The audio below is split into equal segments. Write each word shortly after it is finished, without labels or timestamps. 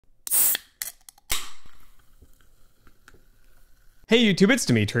Hey YouTube, it's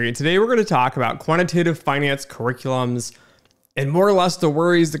Dimitri, and today we're going to talk about quantitative finance curriculums and more or less the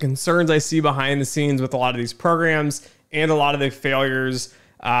worries, the concerns I see behind the scenes with a lot of these programs and a lot of the failures,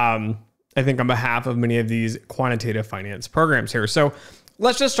 I think on behalf of many of these quantitative finance programs here. So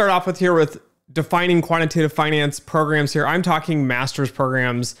let's just start off with defining quantitative finance programs here. I'm talking master's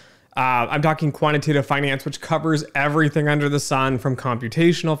programs. I'm talking quantitative finance, which covers everything under the sun from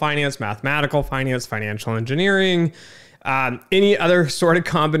computational finance, mathematical finance, financial engineering, any other sort of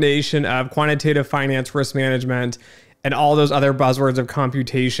combination of quantitative finance, risk management, and all those other buzzwords of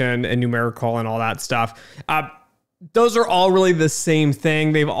computation and numerical and all that stuff. Those are all really the same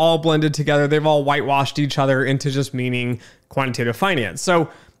thing. They've all blended together. They've all whitewashed each other into just meaning quantitative finance. So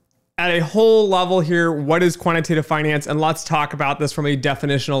at a whole level here, what is quantitative finance? And let's talk about this from a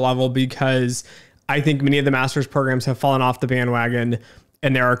definitional level, because I think many of the master's programs have fallen off the bandwagon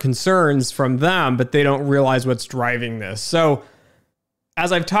and there are concerns from them, but they don't realize what's driving this. So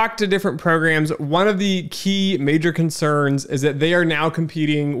as I've talked to different programs, one of the key major concerns is that they are now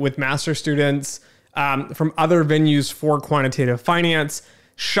competing with master students from other venues for quantitative finance.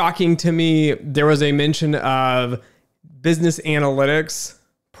 Shocking to me, there was a mention of business analytics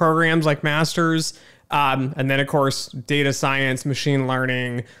programs like masters, and then of course, data science, machine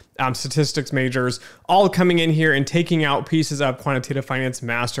learning, statistics majors, all coming in here and taking out pieces of quantitative finance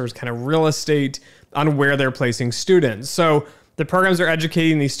masters, kind of real estate on where they're placing students. So the programs are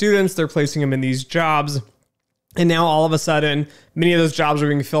educating these students, they're placing them in these jobs. And now all of a sudden, many of those jobs are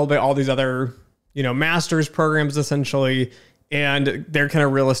being filled by all these other, master's programs essentially, and their kind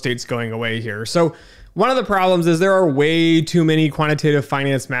of real estate's going away here. So one of the problems is there are way too many quantitative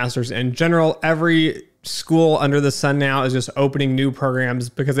finance masters in general. Every school under the sun now is just opening new programs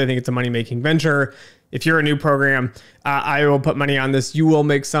because they think it's a money-making venture. If you're a new program, I will put money on this. You will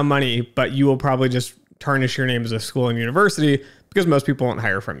make some money, but you will probably just tarnish your name as a school and university because most people won't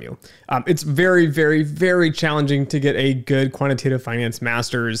hire from you. It's very, very, very challenging to get a good quantitative finance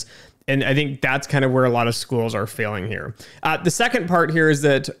master's. And I think that's kind of where a lot of schools are failing here. The second part here is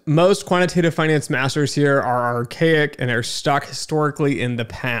that most quantitative finance masters here are archaic and are stuck historically in the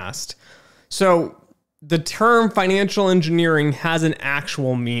past. So the term financial engineering has an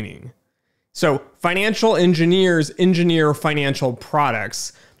actual meaning. So financial engineers engineer financial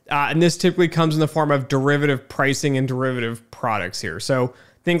products. And this typically comes in the form of derivative pricing and derivative products here. So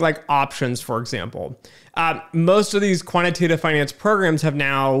think like options, for example. Most of these quantitative finance programs have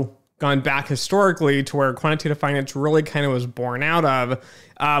now gone back historically to where quantitative finance really kind of was born out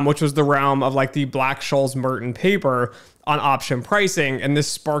of, which was the realm of like the Black-Scholes-Merton paper on option pricing. And this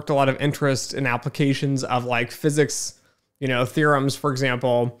sparked a lot of interest in applications of like physics, theorems, for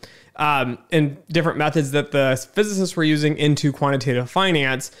example, and different methods that the physicists were using into quantitative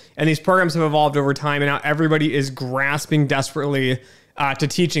finance. And these programs have evolved over time, and now everybody is grasping desperately to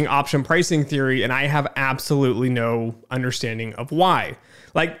teaching option pricing theory. And I have absolutely no understanding of why.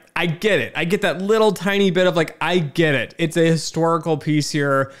 Like, I get it. I get that little tiny bit of like, I get it. It's a historical piece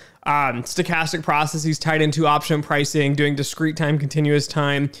here. Stochastic processes tied into option pricing, doing discrete time, continuous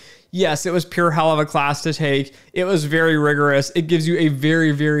time. Yes, it was pure hell of a class to take. It was very rigorous. It gives you a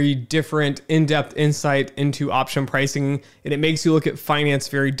very, very different in-depth insight into option pricing, and it makes you look at finance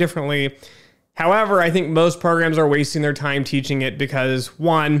very differently. However, I think most programs are wasting their time teaching it because,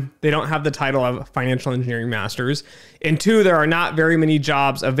 one, they don't have the title of financial engineering masters, and two, there are not very many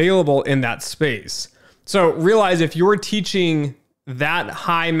jobs available in that space. So realize if you're teaching that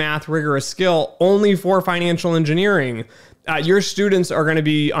high math rigorous skill only for financial engineering, your students are going to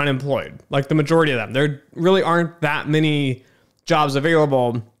be unemployed, like the majority of them. There really aren't that many jobs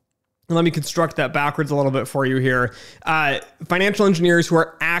available. Let me construct that backwards a little bit for you here. Financial engineers who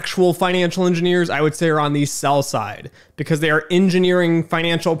are actual financial engineers, I would say, are on the sell side because they are engineering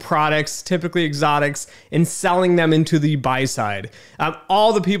financial products, typically exotics, and selling them into the buy side.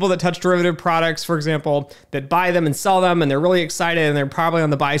 All the people that touch derivative products, for example, that buy them and sell them, and they're really excited and they're probably on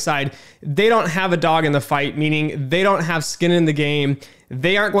the buy side, they don't have a dog in the fight, meaning they don't have skin in the game.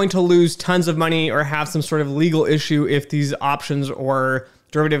 They aren't going to lose tons of money or have some sort of legal issue if these options or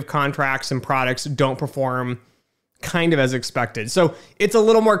derivative contracts and products don't perform kind of as expected. So it's a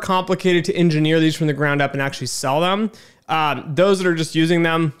little more complicated to engineer these from the ground up and actually sell them. Those that are just using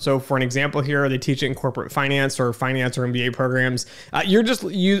them, so for an example here, they teach it in corporate finance or MBA programs. You're just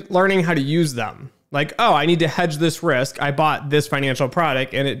learning how to use them. Like, oh, I need to hedge this risk. I bought this financial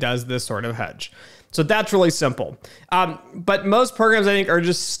product and it does this sort of hedge. So that's really simple. But most programs, I think, are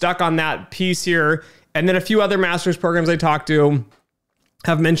just stuck on that piece here. And then a few other master's programs I talked to,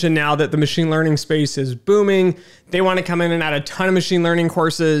 have mentioned now that the machine learning space is booming. They want to come in and add a ton of machine learning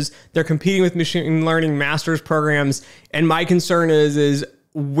courses. They're competing with machine learning master's programs. And my concern is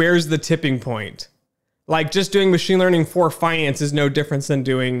where's the tipping point? Like, just doing machine learning for finance is no different than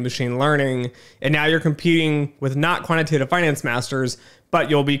doing machine learning. And now you're competing with not quantitative finance masters, but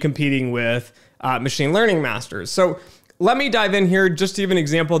you'll be competing with machine learning masters. So let me dive in here just to give an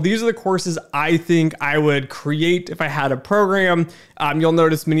example. These are the courses I think I would create if I had a program. You'll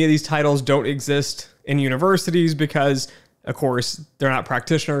notice many of these titles don't exist in universities because, of course, they're not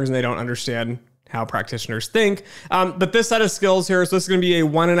practitioners and they don't understand how practitioners think. But this set of skills here, so this is going to be a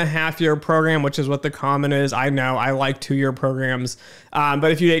 1.5-year program, which is what the common is. I know I like 2-year programs.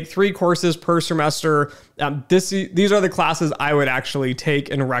 But if you take 3 courses per semester, these are the classes I would actually take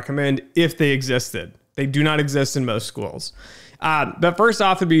and recommend if they existed. They do not exist in most schools. But first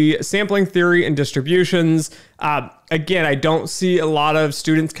off would be sampling theory and distributions. Again, I don't see a lot of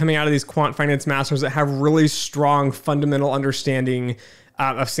students coming out of these quant finance masters that have really strong fundamental understanding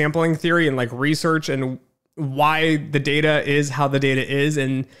of sampling theory and like research and why the data is how the data is,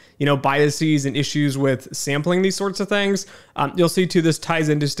 and biases and issues with sampling these sorts of things. You'll see too, this ties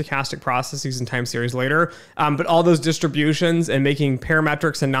into stochastic processes and time series later. But all those distributions and making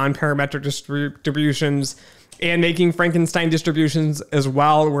parametrics and non-parametric distributions and making Frankenstein distributions as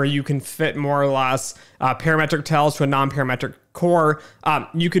well, where you can fit more or less parametric tails to a non-parametric core.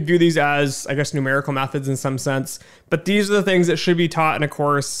 You could view these as, I guess, numerical methods in some sense, but these are the things that should be taught in a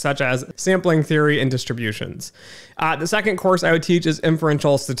course such as sampling theory and distributions. The second course I would teach is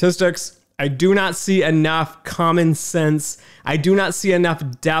Inferential Statistics. I do not see enough common sense. I do not see enough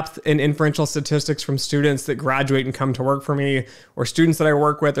depth in inferential statistics from students that graduate and come to work for me, or students that I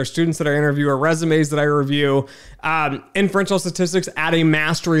work with, or students that I interview, or resumes that I review. Inferential statistics at a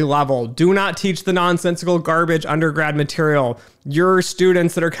mastery level. Do not teach the nonsensical garbage undergrad material. Your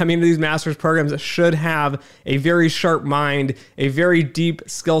students that are coming to these master's programs should have a very sharp mind, a very deep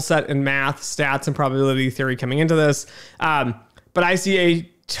skill set in math, stats, and probability theory coming into this. But I see a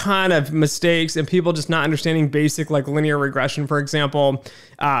ton of mistakes and people just not understanding basic, like linear regression, for example.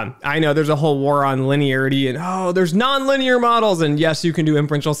 I know there's a whole war on linearity and, there's nonlinear models. And yes, you can do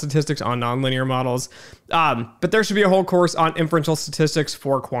inferential statistics on nonlinear models. But there should be a whole course on inferential statistics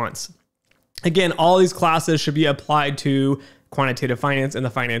for quants. Again, all these classes should be applied to quantitative finance in the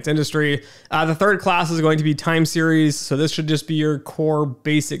finance industry. The third class is going to be time series. So this should just be your core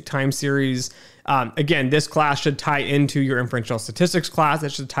basic time series. Again, this class should tie into your inferential statistics class.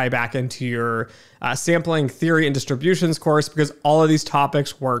 It should tie back into your sampling theory and distributions course, because all of these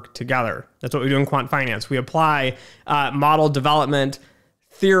topics work together. That's what we do in quant finance. We apply model development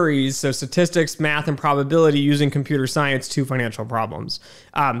theories, so statistics, math, and probability using computer science to financial problems.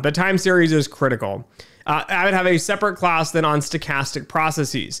 But time series is critical. I would have a separate class then on stochastic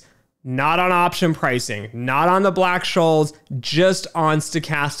processes. Not on option pricing, not on the Black-Scholes, just on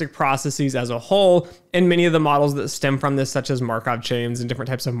stochastic processes as a whole, and many of the models that stem from this, such as Markov chains and different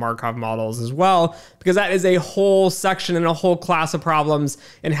types of Markov models as well, because that is a whole section and a whole class of problems,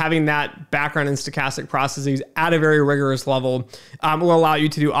 and having that background in stochastic processes at a very rigorous level will allow you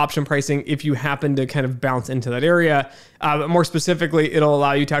to do option pricing if you happen to kind of bounce into that area. But more specifically, it'll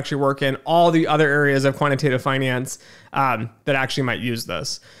allow you to actually work in all the other areas of quantitative finance that actually might use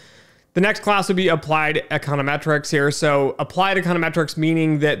this. The next class would be applied econometrics here. So applied econometrics,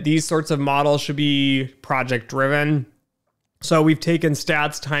 meaning that these sorts of models should be project driven. So we've taken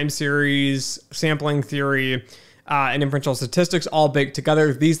stats, time series, sampling theory, and inferential statistics all baked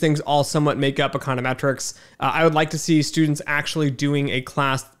together. These things all somewhat make up econometrics. I would like to see students actually doing a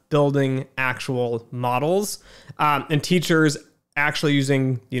class building actual models, and teachers actually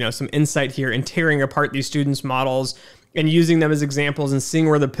using some insight here and tearing apart these students' models and using them as examples and seeing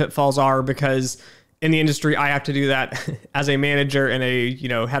where the pitfalls are, because in the industry, I have to do that as a manager and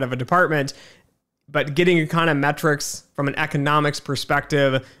a head of a department. But getting econometrics from an economics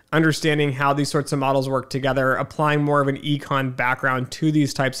perspective, understanding how these sorts of models work together, applying more of an econ background to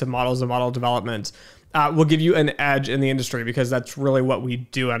these types of models and model development will give you an edge in the industry, because that's really what we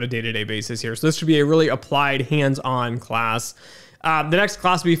do on a day-to-day basis here. So this should be a really applied, hands-on class. The next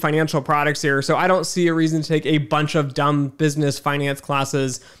class will be financial products here. So I don't see a reason to take a bunch of dumb business finance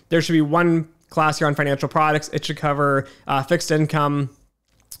classes. There should be one class here on financial products. It should cover fixed income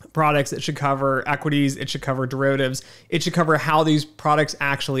products. It should cover equities. It should cover derivatives. It should cover how these products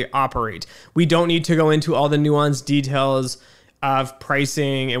actually operate. We don't need to go into all the nuanced details of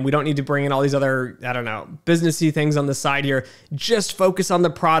pricing, and we don't need to bring in all these other, I don't know, businessy things on the side here. Just focus on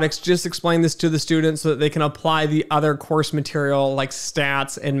the products, just explain this to the students so that they can apply the other course material like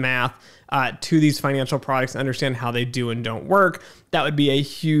stats and math to these financial products and understand how they do and don't work. That would be a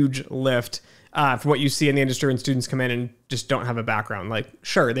huge lift from what you see in the industry when students come in and just don't have a background. Like,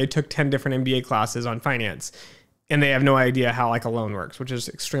 sure, they took 10 different MBA classes on finance, and they have no idea how like a loan works, which is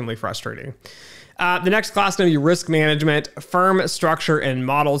extremely frustrating. The next class is going to be risk management, firm structure, and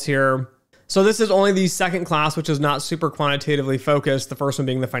models here. So this is only the second class, which is not super quantitatively focused. The first one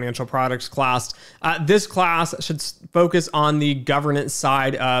being the financial products class. This class should focus on the governance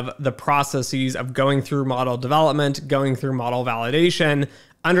side of the processes of going through model development, going through model validation,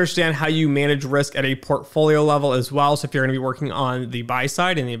 understand how you manage risk at a portfolio level as well. So if you're going to be working on the buy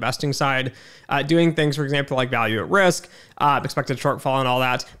side and the investing side, doing things, for example, like value at risk, expected shortfall and all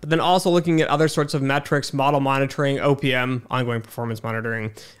that, but then also looking at other sorts of metrics, model monitoring, OPM, ongoing performance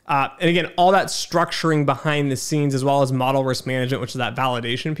monitoring. And again, all that structuring behind the scenes, as well as model risk management, which is that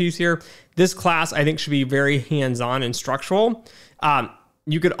validation piece here. This class, I think, should be very hands-on and structural.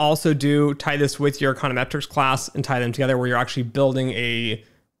 You could also tie this with your econometrics class and tie them together where you're actually building a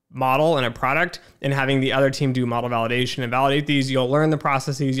model and a product and having the other team do model validation and validate these. You'll learn the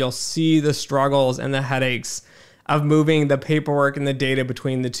processes. You'll see the struggles and the headaches of moving the paperwork and the data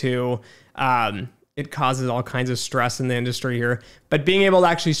between the two. It causes all kinds of stress in the industry here. But being able to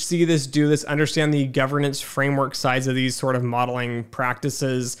actually see this, do this, understand the governance framework sides of these sort of modeling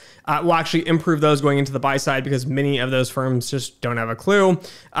practices will actually improve those going into the buy side, because many of those firms just don't have a clue.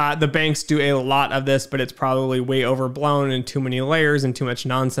 The banks do a lot of this, but it's probably way overblown and too many layers and too much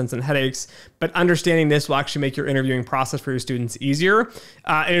nonsense and headaches. But understanding this will actually make your interviewing process for your students easier.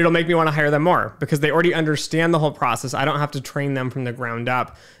 And it'll make me want to hire them more because they already understand the whole process. I don't have to train them from the ground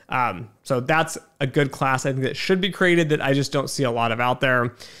up. So that's a good class, I think, that should be created that I just don't see a lot of out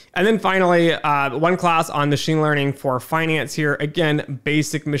there. And then finally, one class on machine learning for finance here. Again,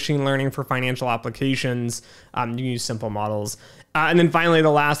 basic machine learning for financial applications. You can use simple models. And then finally,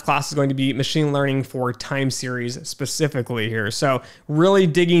 the last class is going to be machine learning for time series specifically here. So really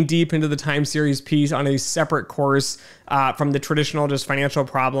digging deep into the time series piece on a separate course from the traditional just financial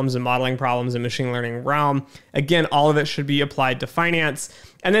problems and modeling problems in machine learning realm. Again, all of it should be applied to finance.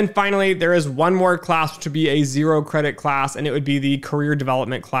 And then finally, there is one more class, which would be a 0 credit class, and it would be the career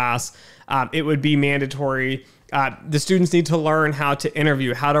development class. It would be mandatory. The students need to learn how to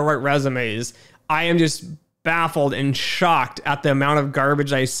interview, how to write resumes. I am just baffled and shocked at the amount of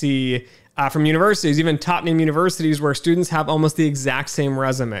garbage I see from universities, even top name universities, where students have almost the exact same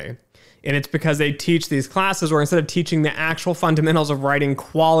resume. And it's because they teach these classes where instead of teaching the actual fundamentals of writing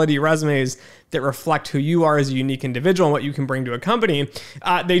quality resumes that reflect who you are as a unique individual and what you can bring to a company,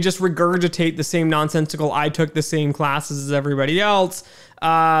 they just regurgitate the same nonsensical, I took the same classes as everybody else.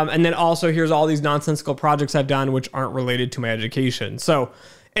 And then also here's all these nonsensical projects I've done which aren't related to my education. So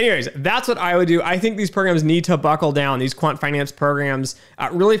anyways, that's what I would do. I think these programs need to buckle down. These quant finance programs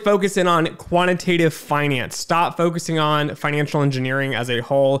really focus in on quantitative finance. Stop focusing on financial engineering as a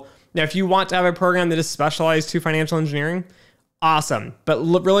whole. Now, if you want to have a program that is specialized to financial engineering, awesome. But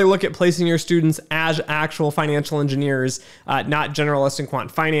really look at placing your students as actual financial engineers, not generalists in quant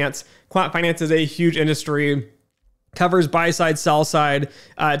finance. Quant finance is a huge industry, covers buy side, sell side.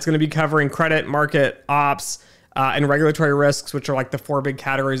 It's going to be covering credit, market, ops, and regulatory risks, which are like the 4 big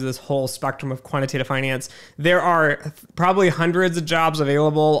categories of this whole spectrum of quantitative finance. There are probably hundreds of jobs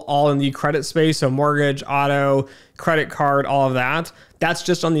available all in the credit space. So mortgage, auto, credit card, all of that. That's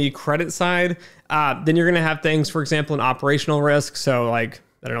just on the credit side. Then you're going to have things, for example, in operational risk. So like,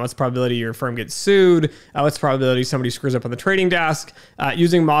 I don't know, what's the probability your firm gets sued? What's the probability somebody screws up on the trading desk?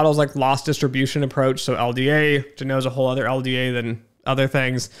 Using models like loss distribution approach. So LDA, which I know is a whole other LDA than other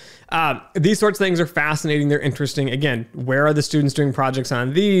things. These sorts of things are fascinating. They're interesting. Again, where are the students doing projects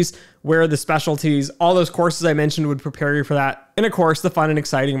on these? Where are the specialties? All those courses I mentioned would prepare you for that. And of course, the fun and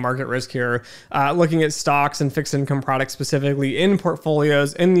exciting market risk here, looking at stocks and fixed income products specifically in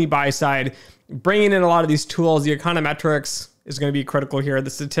portfolios, in the buy side, bringing in a lot of these tools. The econometrics is going to be critical here. The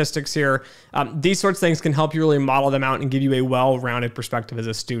statistics here, these sorts of things can help you really model them out and give you a well-rounded perspective as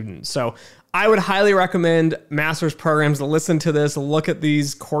a student. So I would highly recommend master's programs to listen to this, look at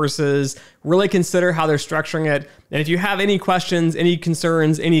these courses, really consider how they're structuring it. And if you have any questions, any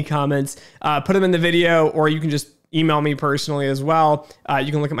concerns, any comments, put them in the video, or you can just email me personally as well.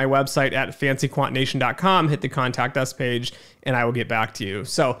 You can look at my website at fancyquantnation.com, hit the contact us page, and I will get back to you.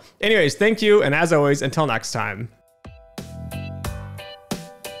 So anyways, thank you. And as always, until next time.